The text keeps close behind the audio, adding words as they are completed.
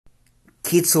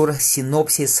Кицур,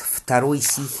 Синопсис, второй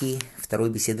Сихи, второй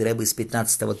беседы Ребе из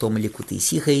 15-го тома Ликуты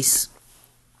Сихейс,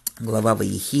 глава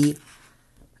Вайехи.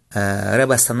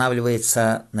 Ребе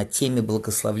останавливается на теме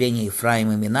благословления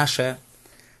Эфраима и Менаше,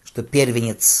 что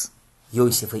первенец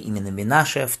Йосифа именно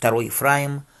Менаше, второй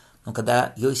Эфраим. Но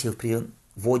когда Йосиф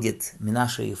приводит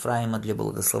Менаше и Эфраима для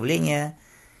благословления,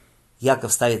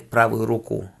 Яков ставит правую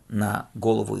руку на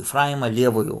голову Эфраима,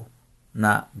 левую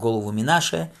на голову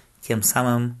Менаше, тем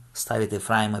самым ставит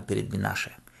Эфраима перед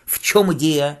Менаше. В чем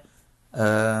идея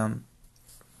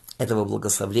этого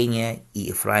благословления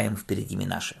и Эфраим впереди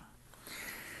Менаше?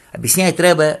 Объясняет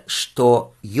Ребе,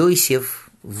 что Йосиф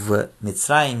в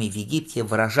Мицраиме, в Египте,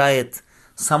 выражает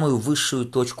самую высшую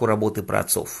точку работы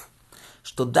праотцов.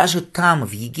 Что даже там,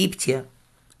 в Египте,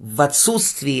 в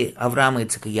отсутствии Авраама,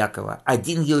 Ицхака и Якова,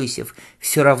 один Йосиф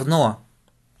все равно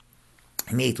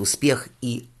имеет успех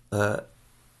и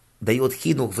дает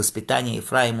хинух, воспитание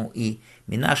Эфраиму и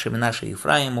Менаше, Менаше и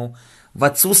Эфраиму. В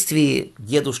отсутствии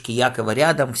дедушки Якова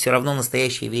рядом все равно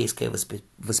настоящее еврейское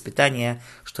воспитание,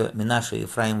 что Менаше и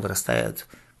Эфраим вырастают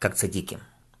как цадики.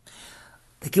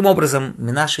 Таким образом,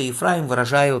 Менаше и Эфраим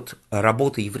выражают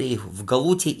работу евреев в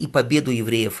Галуте и победу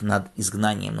евреев над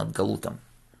изгнанием, над Галутом.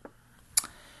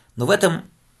 Но в этом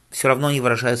все равно они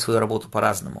выражают свою работу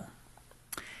по-разному.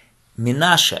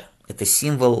 Менаше – это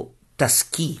символ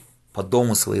тоски по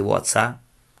дому своего отца,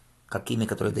 как имя,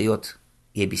 которое дает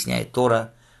и объясняет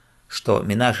Тора, что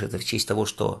Менаше – это в честь того,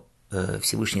 что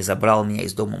Всевышний забрал меня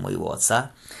из дома моего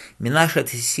отца. Менаше –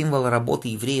 это символ работы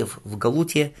евреев в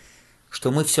Галуте,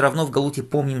 что мы все равно в Галуте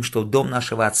помним, что дом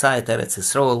нашего отца – это Эрец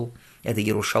Исроэл, это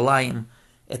Иерушалаим,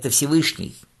 это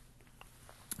Всевышний.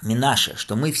 Менаше,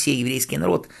 что мы все еврейский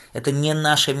народ, это не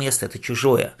наше место, это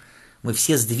чужое. Мы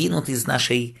все сдвинуты из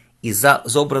нашей и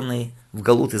забраны в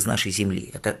Галут из нашей земли.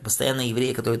 Это постоянно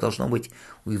евреи, которые должно быть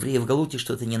у евреев в Галуте,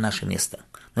 что это не наше место.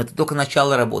 Но это только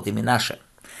начало работы, Менаше.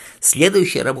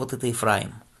 Следующая работа – это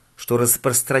Эфраим, что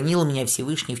распространил меня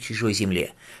Всевышний в чужой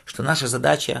земле. Что наша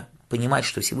задача – понимать,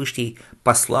 что Всевышний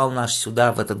послал нас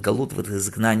сюда, в этот Галут, в это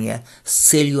изгнание, с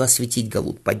целью осветить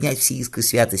Галут, поднять все искры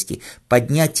святости,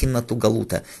 поднять темноту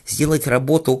Галута, сделать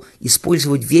работу,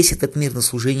 использовать весь этот мир на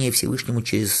служение Всевышнему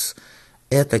через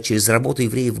работу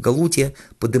евреев в Галуте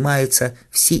поднимаются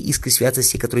все искры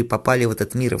святости, которые попали в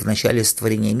этот мир в начале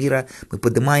сотворения мира. Мы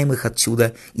поднимаем их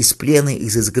отсюда, из плена,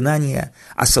 из изгнания,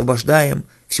 освобождаем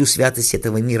всю святость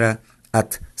этого мира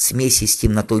от смеси с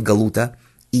темнотой Галута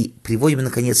и приводим,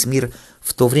 наконец, мир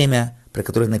в то время, про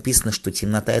которое написано, что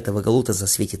темнота этого Галута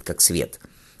засветит как свет,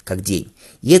 как день.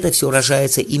 И это все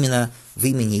рожается именно в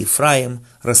имени Эфраим,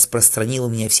 распространил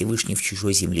меня Всевышний в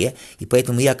чужой земле, и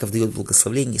поэтому Яков дает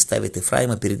благословение и ставит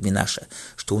Эфраима перед Менаше,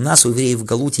 что у нас, у евреев в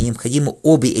Галуте, необходимы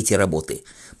обе эти работы.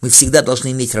 Мы всегда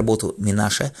должны иметь работу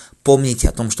Менаше, помнить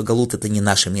о том, что Галут – это не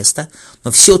наше место,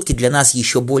 но все-таки для нас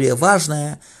еще более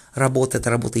важная работа – это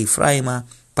работа Эфраима,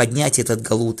 поднять этот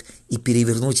Галут и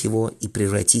перевернуть его, и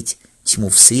превратить тьму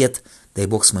в свет, дай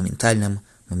Бог, с моментальным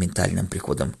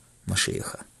приходом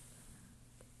Машиаха.